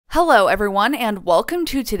Hello everyone and welcome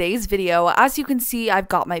to today's video. As you can see, I've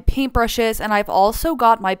got my paintbrushes and I've also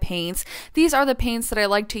got my paints. These are the paints that I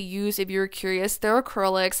like to use if you're curious. They're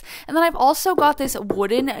acrylics. And then I've also got this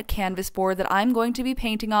wooden canvas board that I'm going to be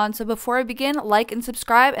painting on. So before I begin, like and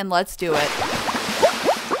subscribe and let's do it.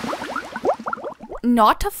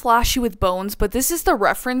 Not to flash you with bones, but this is the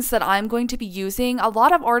reference that I'm going to be using. A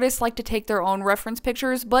lot of artists like to take their own reference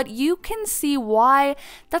pictures, but you can see why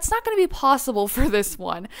that's not going to be possible for this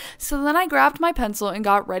one. So then I grabbed my pencil and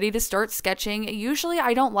got ready to start sketching. Usually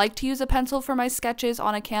I don't like to use a pencil for my sketches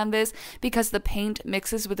on a canvas because the paint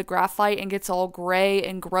mixes with the graphite and gets all gray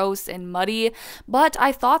and gross and muddy, but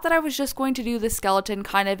I thought that I was just going to do the skeleton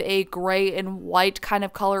kind of a gray and white kind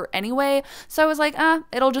of color anyway, so I was like,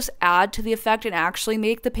 it'll just add to the effect and actually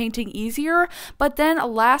make the painting easier. But then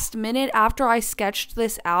last minute, after I sketched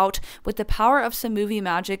this out with the power of some movie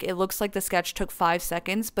magic, it looks like the sketch took 5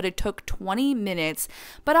 seconds, but it took 20 minutes.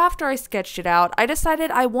 But after I sketched it out, I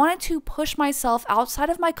decided I wanted to push myself outside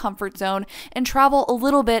of my comfort zone and travel a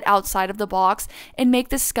little bit outside of the box and make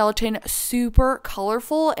this skeleton super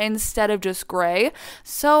colorful instead of just gray.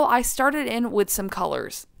 So I started in with some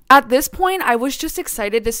colors. At this point, I was just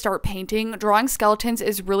excited to start painting. Drawing skeletons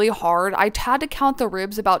is really hard. I had to count the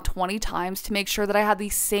ribs about 20 times to make sure that I had the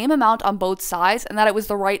same amount on both sides and that it was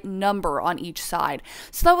the right number on each side.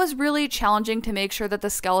 So that was really challenging to make sure that the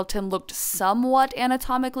skeleton looked somewhat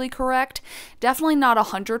anatomically correct. Definitely not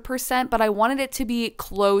 100%, but I wanted it to be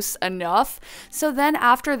close enough. So then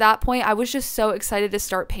after that point, I was just so excited to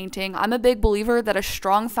start painting. I'm a big believer that a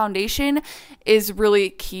strong foundation is really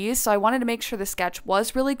key, so I wanted to make sure the sketch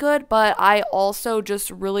was really good, but I also just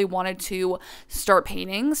really wanted to start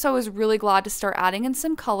painting, so I was really glad to start adding in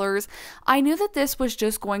some colors. I knew that this was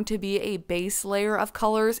just going to be a base layer of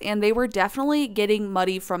colors, and they were definitely getting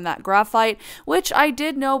muddy from that graphite, which I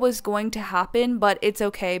did know was going to happen, but it's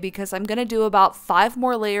okay because I'm going to do about 5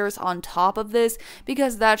 more layers on top of this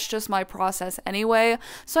because that's just my process anyway,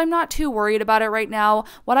 so I'm not too worried about it right now.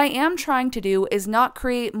 What I am trying to do is not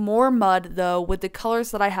create more mud though with the colors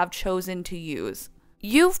that I have chosen to use.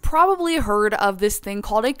 You've probably heard of this thing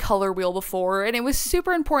called a color wheel before, and it was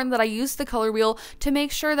super important that I used the color wheel to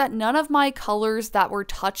make sure that none of my colors that were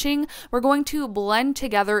touching were going to blend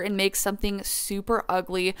together and make something super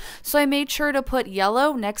ugly. So I made sure to put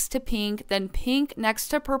yellow next to pink, then pink next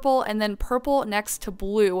to purple, and then purple next to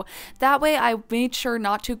blue. That way I made sure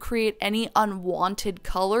not to create any unwanted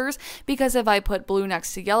colors, because if I put blue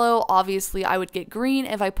next to yellow, obviously I would get green.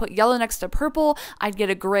 If I put yellow next to purple, I'd get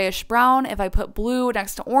a grayish brown. If I put blue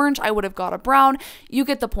next to orange, I would have got a brown. You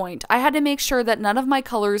get the point. I had to make sure that none of my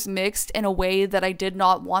colors mixed in a way that I did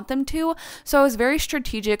not want them to, so I was very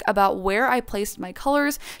strategic about where I placed my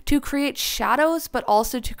colors to create shadows, but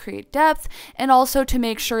also to create depth, and also to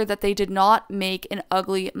make sure that they did not make an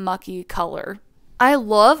ugly, mucky color. I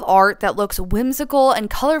love art that looks whimsical and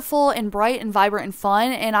colorful and bright and vibrant and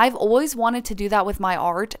fun, and I've always wanted to do that with my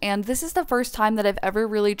art, and this is the first time that I've ever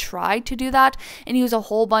really tried to do that and use a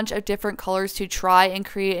whole bunch of different colors to try and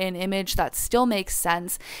create an image that still makes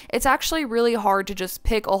sense. It's actually really hard to just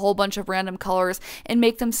pick a whole bunch of random colors and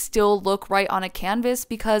make them still look right on a canvas,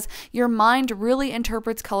 because your mind really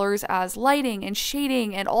interprets colors as lighting and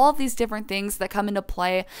shading and all of these different things that come into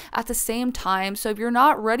play at the same time. So if you're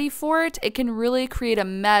not ready for it, it can really create a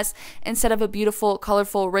mess instead of a beautiful,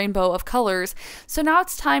 colorful rainbow of colors. So now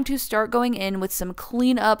it's time to start going in with some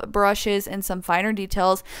cleanup brushes and some finer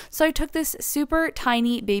details. So I took this super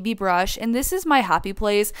tiny baby brush, and this is my happy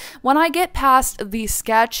place. When I get past the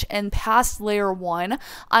sketch and past layer 1,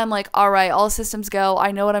 I'm like, all right, all systems go.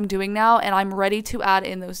 I know what I'm doing now, and I'm ready to add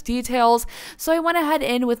in those details. So I went ahead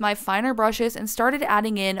in with my finer brushes and started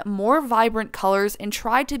adding in more vibrant colors and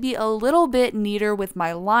tried to be a little bit neater with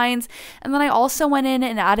my lines. And then I also went in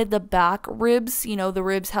and added the back ribs, you know, the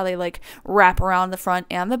ribs, how they like wrap around the front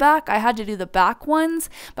and the back. I had to do the back ones,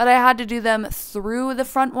 but I had to do them through the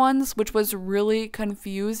front ones, which was really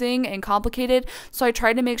confusing and complicated. So I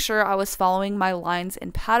tried to make sure I was following my lines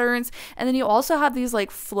and patterns. And then you also have these like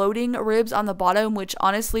floating ribs on the bottom, which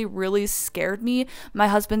honestly really scared me. My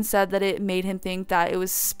husband said that it made him think that it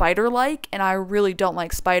was spider-like, and I really don't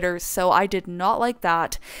like spiders, so I did not like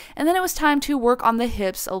that. And then it was time to work on the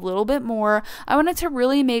hips a little bit more. I wanted to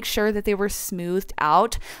really make sure that they were smoothed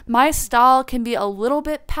out. My style can be a little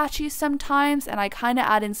bit patchy sometimes, and I kind of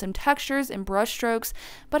add in some textures and brush strokes,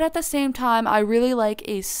 but at the same time, I really like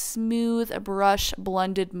a smooth brush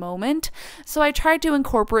blended moment. So I tried to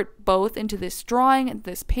incorporate both into this drawing and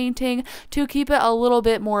this painting to keep it a little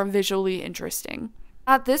bit more visually interesting.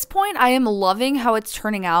 At this point, I am loving how it's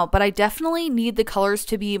turning out, but I definitely need the colors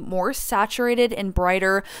to be more saturated and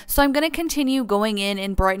brighter. So I'm going to continue going in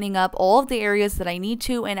and brightening up all of the areas that I need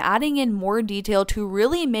to and adding in more detail to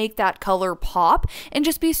really make that color pop and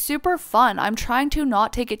just be super fun. I'm trying to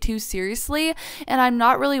not take it too seriously, and I'm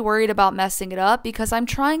not really worried about messing it up because I'm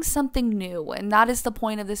trying something new. And that is the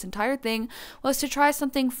point of this entire thing, was to try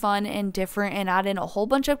something fun and different and add in a whole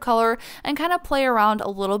bunch of color and kind of play around a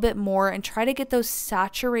little bit more and try to get those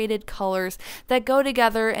saturated colors that go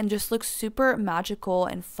together and just look super magical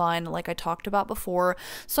and fun, like I talked about before.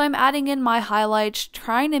 So I'm adding in my highlights,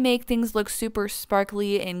 trying to make things look super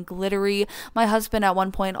sparkly and glittery. My husband at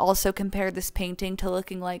one point also compared this painting to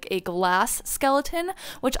looking like a glass skeleton,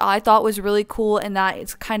 which I thought was really cool, and that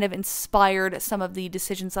it's kind of inspired some of the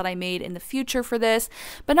decisions that I made in the future for this.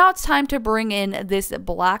 But now it's time to bring in this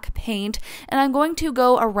black paint, and I'm going to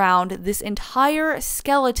go around this entire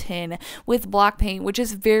skeleton with black paint, which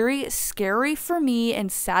is very scary for me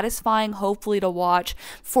and satisfying, hopefully, to watch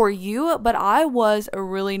for you. But I was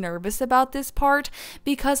really nervous about this part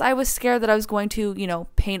because I was scared that I was going to,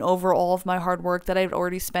 paint over all of my hard work that I'd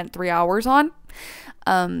already spent 3 hours on.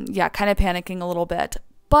 Yeah, kind of panicking a little bit.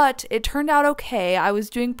 But it turned out okay. I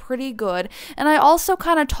was doing pretty good. And I also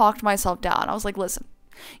kind of talked myself down. I was like, listen,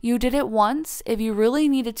 you did it once. If you really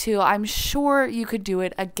needed to, I'm sure you could do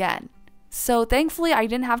it again. So thankfully, I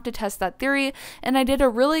didn't have to test that theory, and I did a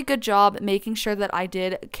really good job making sure that I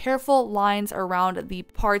did careful lines around the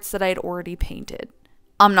parts that I had already painted.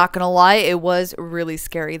 I'm not gonna lie, it was really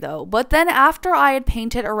scary though. But then after I had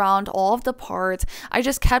painted around all of the parts, I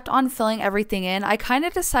just kept on filling everything in. I kind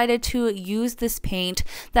of decided to use this paint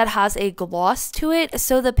that has a gloss to it,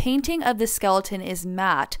 so the painting of the skeleton is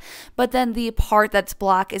matte, but then the part that's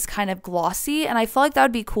black is kind of glossy, and I felt like that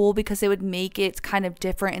would be cool because it would make it kind of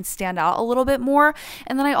different and stand out a little bit more.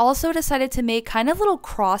 And then I also decided to make kind of little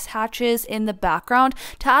cross hatches in the background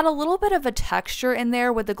to add a little bit of a texture in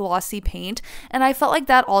there with the glossy paint, and I felt like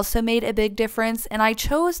that also made a big difference. And I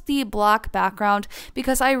chose the black background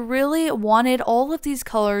because I really wanted all of these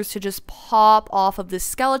colors to just pop off of the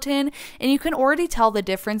skeleton, and you can already tell the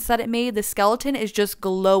difference that it made. The skeleton is just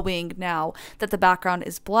glowing now that the background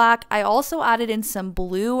is black. I also added in some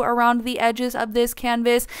blue around the edges of this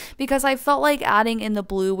canvas because I felt like adding in the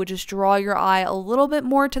blue would just draw your eye a little bit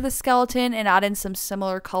more to the skeleton, and add in some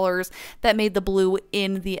similar colors that made the blue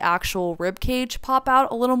in the actual rib cage pop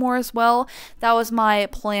out a little more as well. That was my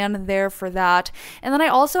plan there for that. And then I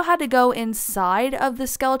also had to go inside of the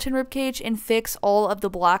skeleton ribcage and fix all of the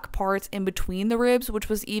black parts in between the ribs, which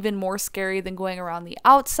was even more scary than going around the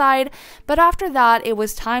outside. But after that, it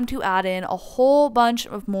was time to add in a whole bunch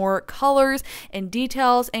of more colors and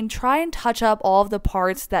details and try and touch up all of the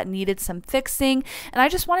parts that needed some fixing. And I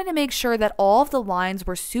just wanted to make sure that all of the lines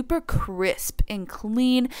were super crisp and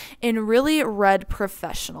clean and really read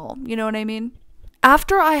professional. You know what I mean?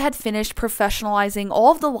 After I had finished professionalizing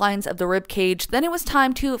all of the lines of the ribcage, then it was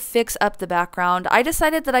time to fix up the background. I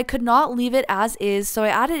decided that I could not leave it as is, so I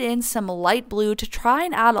added in some light blue to try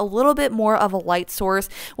and add a little bit more of a light source,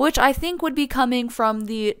 which I think would be coming from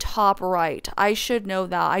the top right. I should know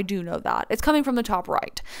that. I do know that. It's coming from the top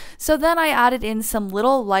right. So then I added in some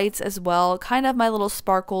little lights as well, kind of my little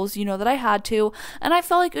sparkles, that I had to, and I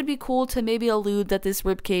felt like it would be cool to maybe allude that this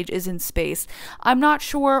ribcage is in space. I'm not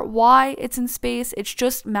sure why it's in space. It's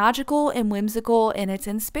just magical and whimsical, and it's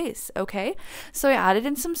in space, okay? So I added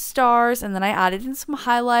in some stars, and then I added in some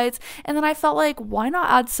highlights, and then I felt like, why not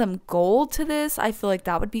add some gold to this? I feel like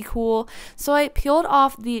that would be cool. So I peeled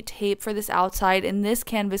off the tape for this outside, and this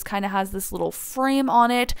canvas kind of has this little frame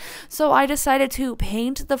on it. So I decided to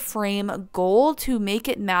paint the frame gold to make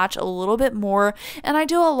it match a little bit more, and I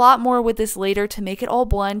do a lot more with this later to make it all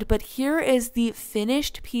blend, but here is the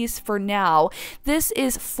finished piece for now. This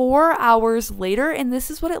is 4 hours later, and this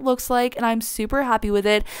is what it looks like, and I'm super happy with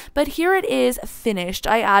it. But here it is finished.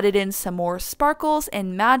 I added in some more sparkles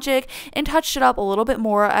and magic and touched it up a little bit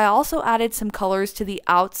more. I also added some colors to the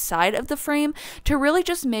outside of the frame to really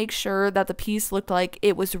just make sure that the piece looked like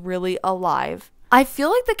it was really alive. I feel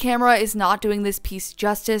like the camera is not doing this piece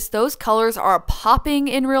justice. Those colors are popping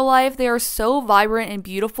in real life. They are so vibrant and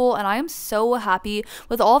beautiful, and I am so happy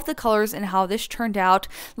with all of the colors and how this turned out.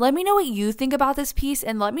 Let me know what you think about this piece,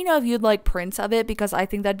 and let me know if you'd like prints of it, because I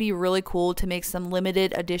think that'd be really cool to make some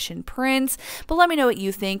limited edition prints. But let me know what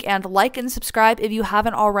you think, and like and subscribe if you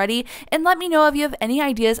haven't already, and let me know if you have any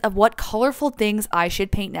ideas of what colorful things I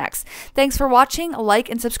should paint next. Thanks for watching, like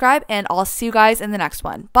and subscribe, and I'll see you guys in the next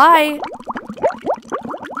one. Bye!